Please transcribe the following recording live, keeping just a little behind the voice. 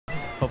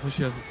Hopefully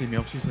she doesn't see me.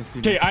 Hopefully she doesn't see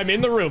me. Okay, I'm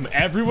in the room.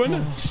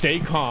 Everyone, stay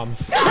calm.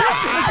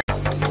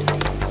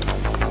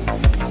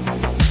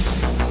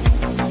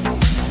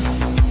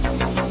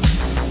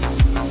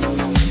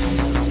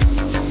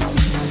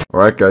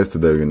 Alright guys,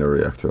 today we're gonna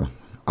react to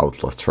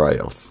Outlast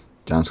Trials,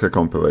 Jumpscare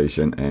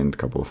Compilation, and a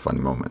couple of funny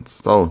moments.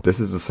 So, this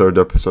is the third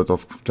episode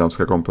of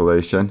Jumpscare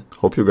Compilation.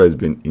 Hope you guys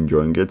been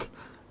enjoying it.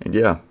 And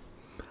yeah,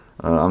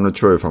 I'm not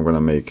sure if I'm gonna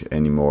make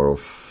any more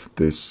of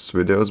these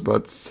videos,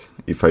 but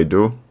if I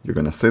do, you're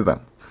gonna see them.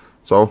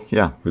 So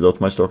yeah, without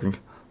much talking,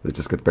 let's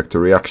just get back to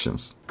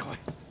reactions.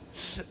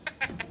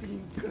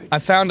 I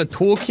found a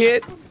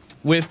toolkit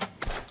with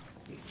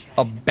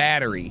a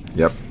battery.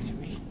 Yep.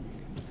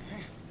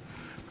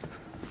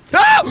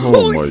 Ah! Oh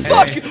Holy my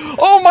fuck! God.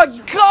 Oh my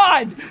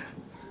god!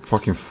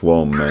 Fucking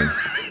Flom, man.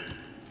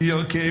 You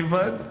okay,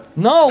 bud?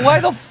 No,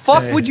 why the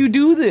fuck would you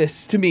do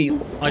this to me?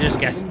 I just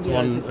guessed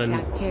one and...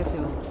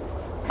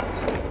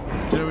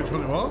 Do you know which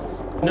one it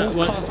was? No,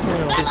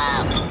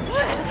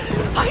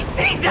 I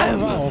see them!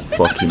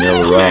 Fucking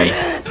hell around.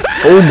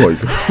 Oh my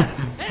god.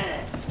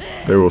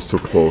 They was too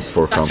close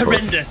for That's comfort.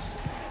 horrendous.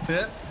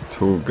 Yeah.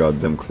 Too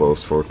goddamn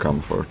close for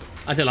comfort.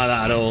 I didn't like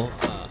that at all.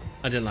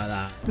 I didn't like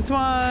that. This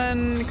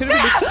one could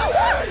have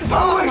been.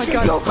 Oh my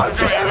god!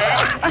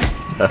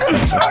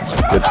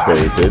 Get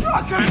baited.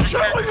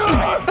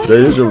 They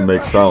usually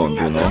make sound,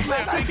 you know.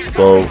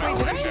 So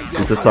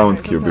it's a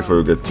sound cue before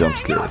you get jump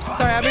scared.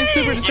 Sorry, I've been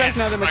super distracted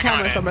now that my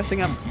camera's not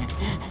messing up.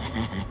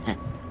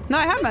 No,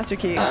 I have master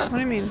key. What do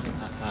you mean?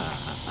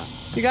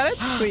 You got it?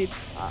 Sweet.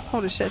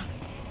 Holy shit.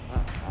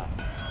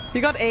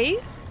 You got A?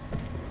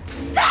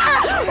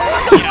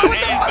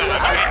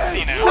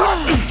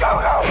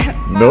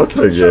 Not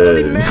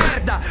again.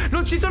 Merda!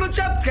 Non ci sono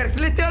jumpscares,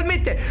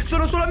 letteralmente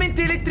sono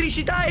solamente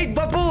elettricità e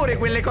vapore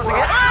quelle cose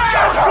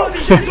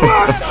che...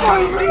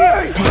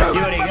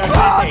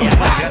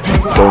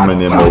 So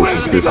many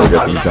emotions before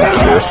getting jump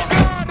scares.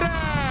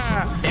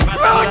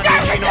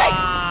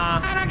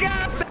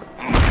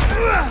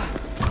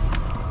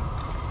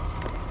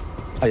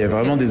 Ah, il y a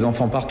vraiment des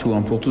enfants partout,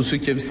 hein. Pour tous ceux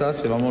qui aiment ça,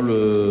 c'est vraiment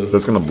le...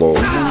 That's gonna blow.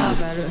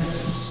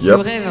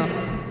 Yep.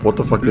 What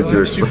the fuck did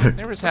you expect?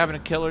 They were just having a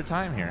killer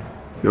time here.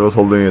 He was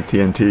holding a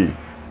TNT,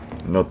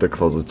 not the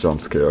closest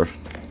jump scare.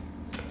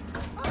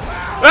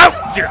 Oh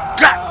dear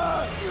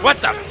God! What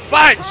the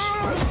fudge?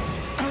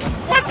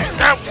 What the?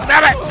 No!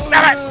 Stop it!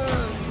 Stop it!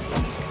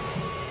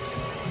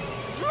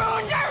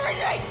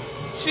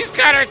 She's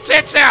got her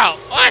tits out.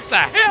 What the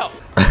hell?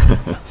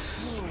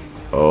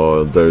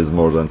 Oh, there's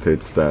more than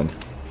tits then.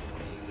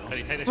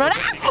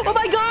 Oh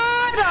my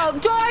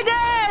god!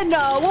 Jordan!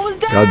 What was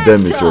that? God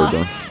damn it,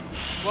 Jordan.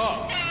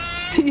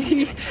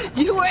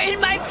 You were in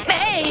my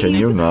face! Can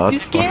you not? You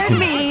scared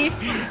me!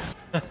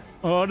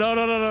 Oh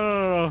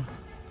no.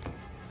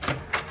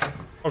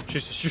 Oh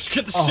Jesus, you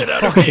scared the shit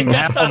out of me.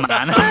 Hell,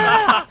 man.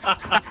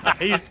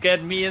 You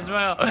scared me as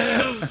well.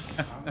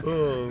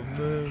 Oh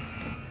man.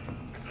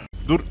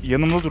 Dur,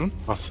 yanımda durun.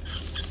 Bas.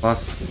 Oh.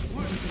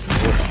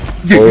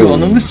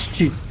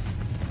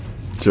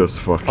 Just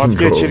fucking Fatih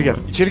go. içeri gel.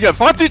 İçeri gel.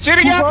 Fatih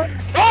içeri gel.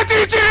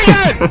 Fatih içeri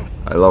gel.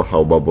 I love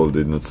how Bubble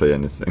didn't say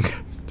anything.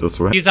 Just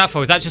went. Use that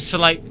for? Is that just for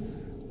like...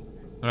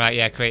 Alright,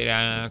 yeah, create...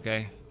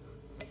 okay.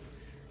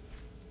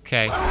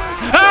 Okay.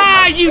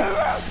 Ah, you...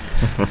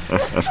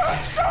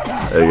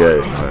 Hey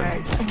guys,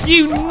 man.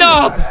 You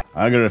knob!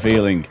 I got a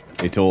feeling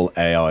it's all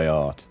AI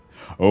art.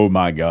 Oh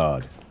my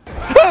god.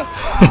 What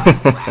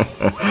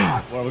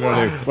are we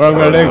gonna do? What are we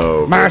gonna do?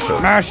 No,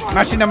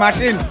 Mash in the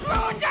machine.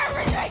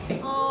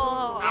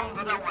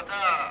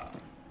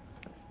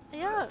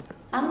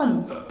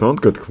 Don't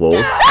get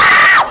close.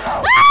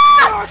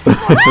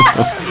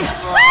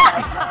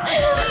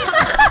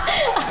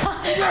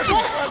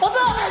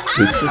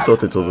 Did she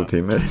thought it was a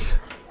teammate?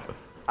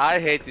 I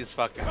hate this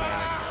fucking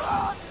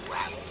man.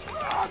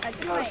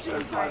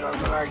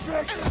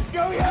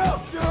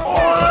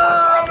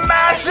 Oh,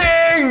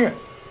 mashing!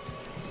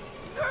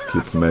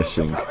 Keep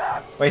meshing.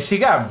 Wait, she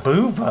got a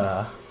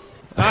boober.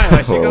 Oh,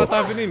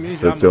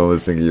 that's the only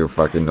thing you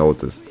fucking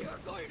noticed.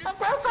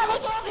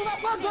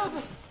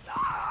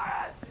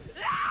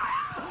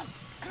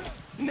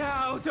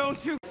 No,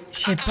 don't you... Je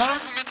sais pas.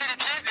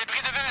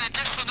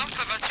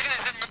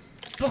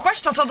 Pourquoi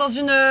je t'entends dans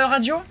une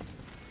radio?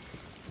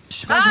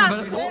 Ah!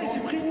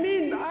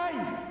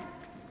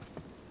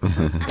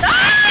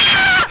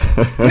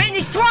 Mais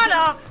nique-toi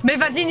là! Mais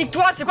vas-y,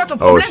 nique-toi, c'est quoi ton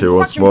problème?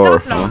 Pourquoi tu me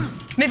tapes là?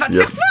 Mais va te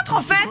faire foutre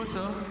en fait!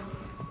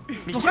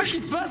 Pourquoi je...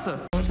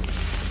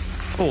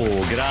 Oh,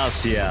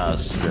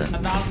 gracias.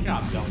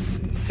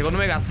 Secondo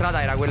me la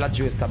strada era quella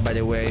giusta, by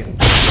the way.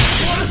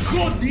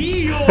 Porco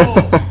Dio!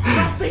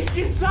 Ma stai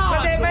scherzando?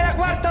 Ma è la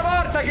quarta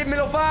volta che me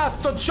lo fa,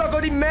 sto gioco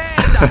di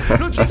merda!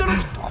 Non ci sono...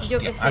 I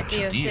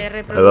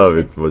love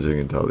it watching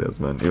Italians,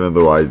 man. Even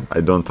though I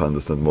don't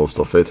understand most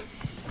of it.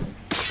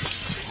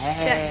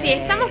 Cioè, sì,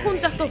 estamos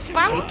juntos a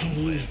topar.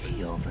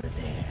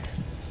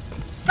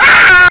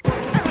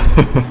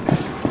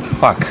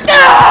 Fuck.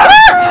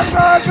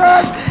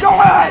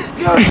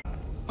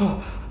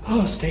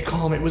 Oh, stay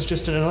calm. It was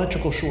just an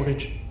electrical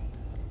shortage.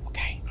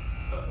 Okay.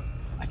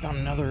 I found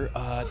another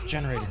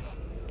generator.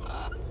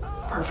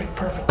 Perfect.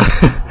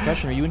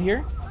 Percussion, are you in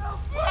here?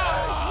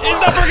 It's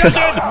not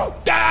percussion!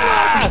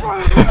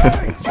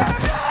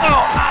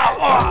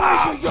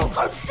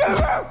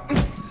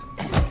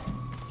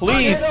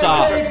 Please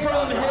stop.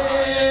 From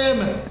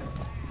him.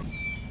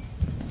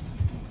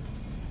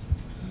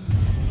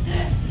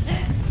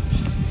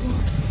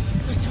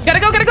 Gotta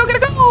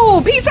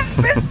go! Peace out,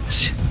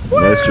 bitch!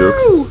 Nice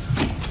jokes.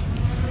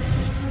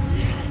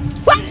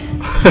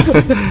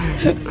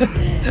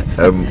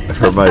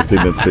 Hermione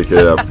didn't pick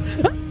it up.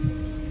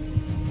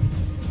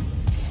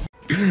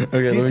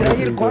 Okay, let me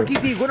get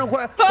Quackity,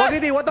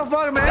 what the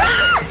fuck, man?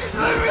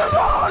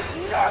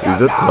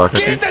 Is it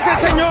Quackity? ¡Quítese,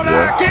 señora!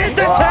 Yeah.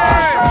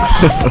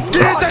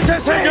 ¡Quítese,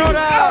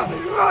 señora!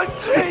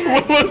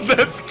 What was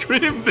that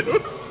scream,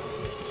 dude?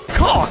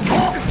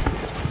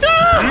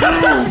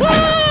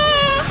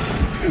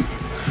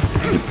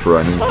 Keep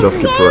running, just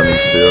keep running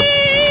still.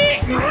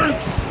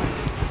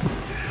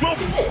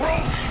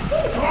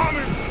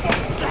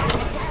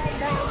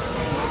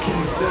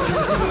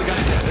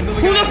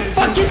 Who the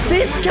fuck is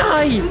this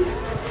guy?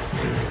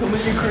 He'll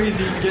make you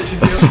crazy and get you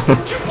down.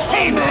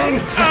 Hey,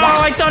 man!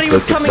 Oh, I thought he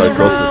was That's the coming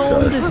psychosis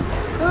around.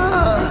 guy.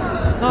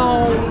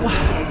 Oh.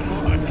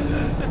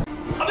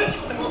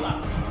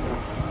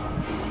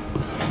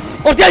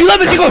 ¡Hostia,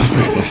 ayúdame, chicos!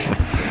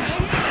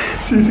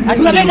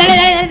 ¡Ayúdame,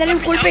 dale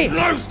un golpe!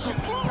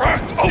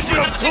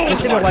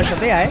 Este me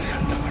one-shotea,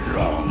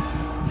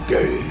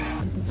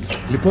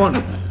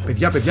 Λοιπόν,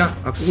 παιδιά,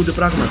 ακούγονται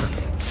πράγματα.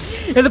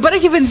 Εδώ πέρα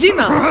έχει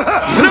βενζίνα.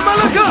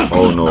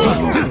 Oh no.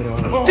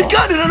 Τι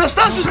κάνει, ρε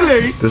Αναστάσιος,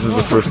 λέει! This is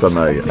the first time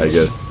I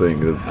guess saying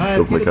the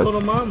duplicate.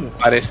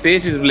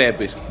 Αρεστήσεις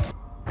βλέπεις.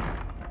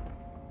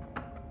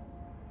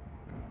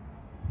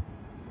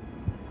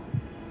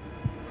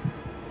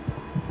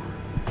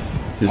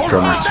 He's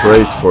coming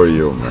straight for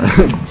you, man.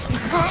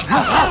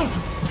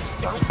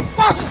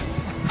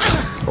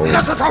 Oh.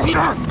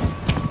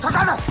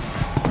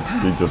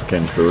 He just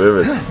can't believe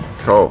it.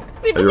 Cole,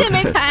 你不是也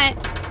没开？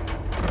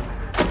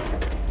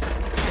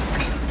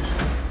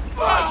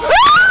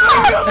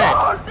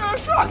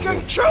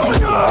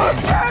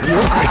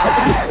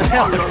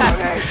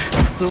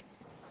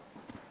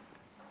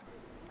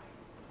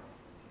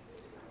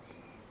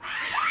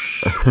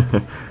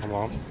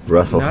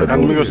 Russell had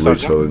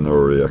literally no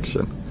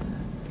reaction.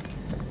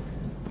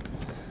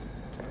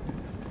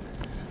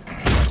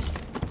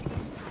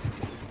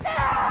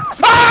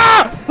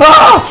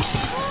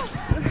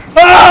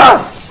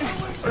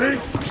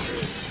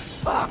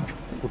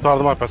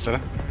 Kurtardım Alper seni.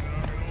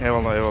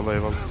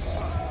 Eyvallah.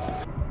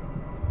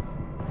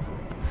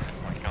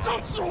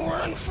 Don't you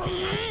run from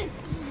me!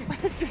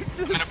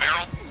 In a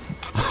barrel.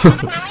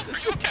 Are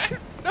you okay?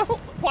 No,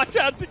 watch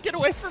out to get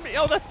away from me.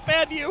 Oh, that's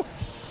bad you.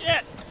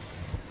 Shit.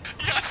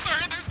 Yeah,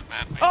 sorry, there's a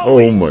bad thing.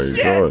 Oh my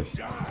gosh.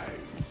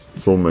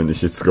 So many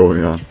shits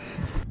going on.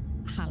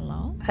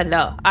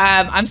 Hello.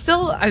 I'm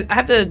still. I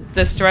have to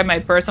destroy my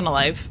personal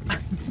life.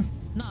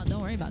 No,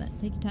 don't worry about it.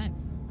 Take your time.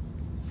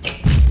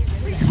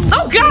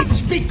 Oh God!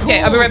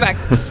 Okay, I'll be right back.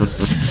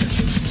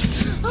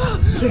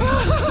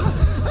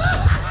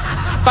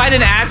 Find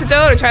an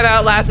antidote or try to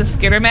outlast the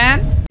Skitter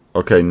Man.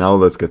 Okay, now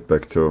let's get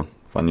back to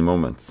funny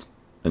moments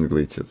and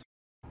glitches.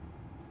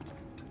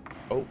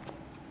 Oh,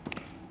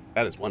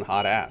 that is one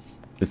hot ass.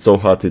 It's so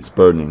hot it's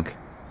burning.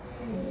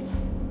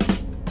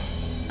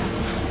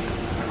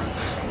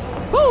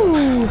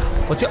 Woo!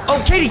 What's your?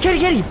 Oh, Katie!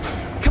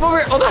 Come over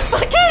here. Oh, that's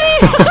not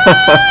Katie!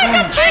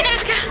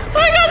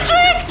 I got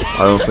tricked!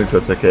 I don't think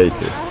that's a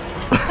Katie.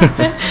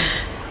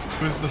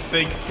 It was the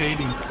fake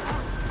Katie.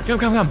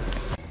 Come.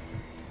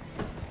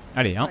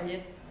 Allez, hein.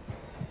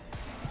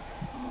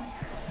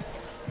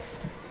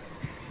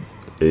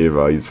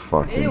 Eva is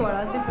fucking.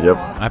 Yep.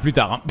 À plus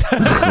tard, hein.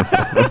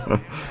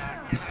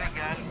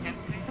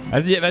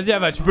 Vas-y,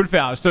 Ava, tu peux le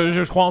faire.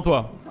 Je crois en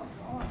toi.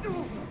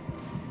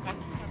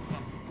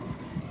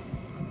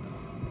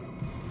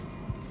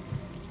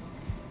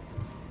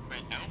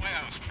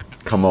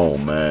 Come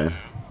on, man.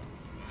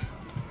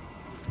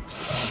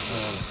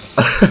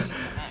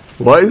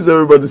 Why is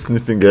everybody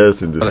sniffing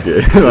ass in this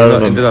game? I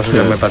don't Intenta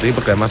asociarme understand. para ti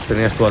porque además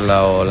tenías tú al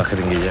lado la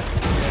jeringuilla.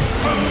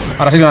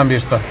 Ahora sí que me han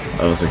visto. I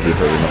don't think you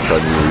have enough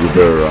time. You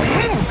better run.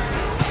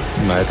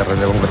 Vale, te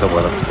relleno con que te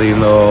puedo. Estoy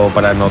yendo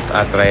para no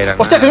atraer a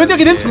Hostia, que me he metido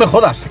aquí dentro. Me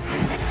jodas.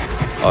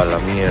 Oh, la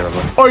mierda.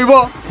 Ahí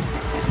va.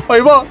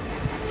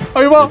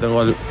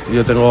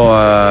 Yo tengo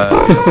a...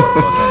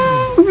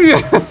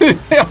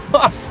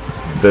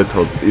 That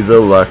was either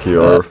lucky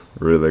or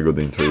really good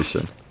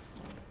intuition.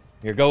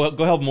 Here, go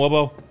help him,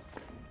 Wobo.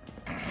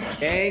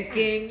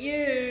 Thanking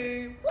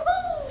you.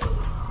 Woohoo!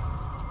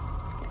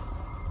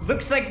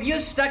 Looks like you're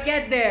stuck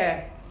in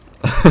there.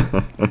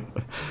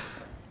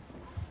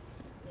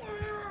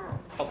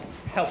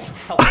 Help.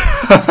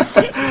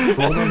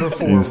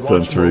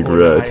 Instant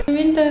regret.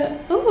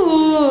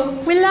 Ooh,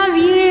 we love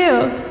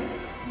you.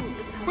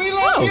 We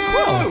love you.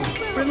 Cool.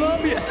 We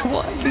love you.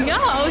 What?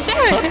 Yeah,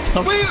 sure.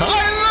 I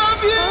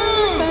love you.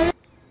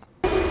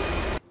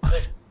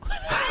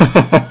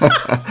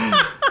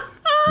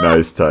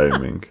 Nice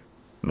timing.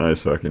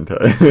 Nice fucking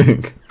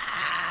timing.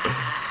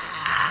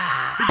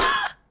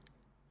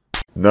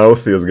 Now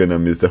Theo's gonna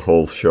miss the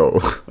whole show.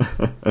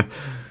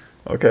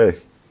 Okay,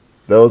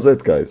 that was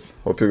it, guys.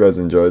 Hope you guys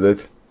enjoyed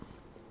it.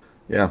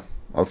 Yeah,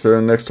 I'll see you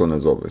in the next one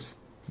as always.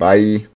 Bye!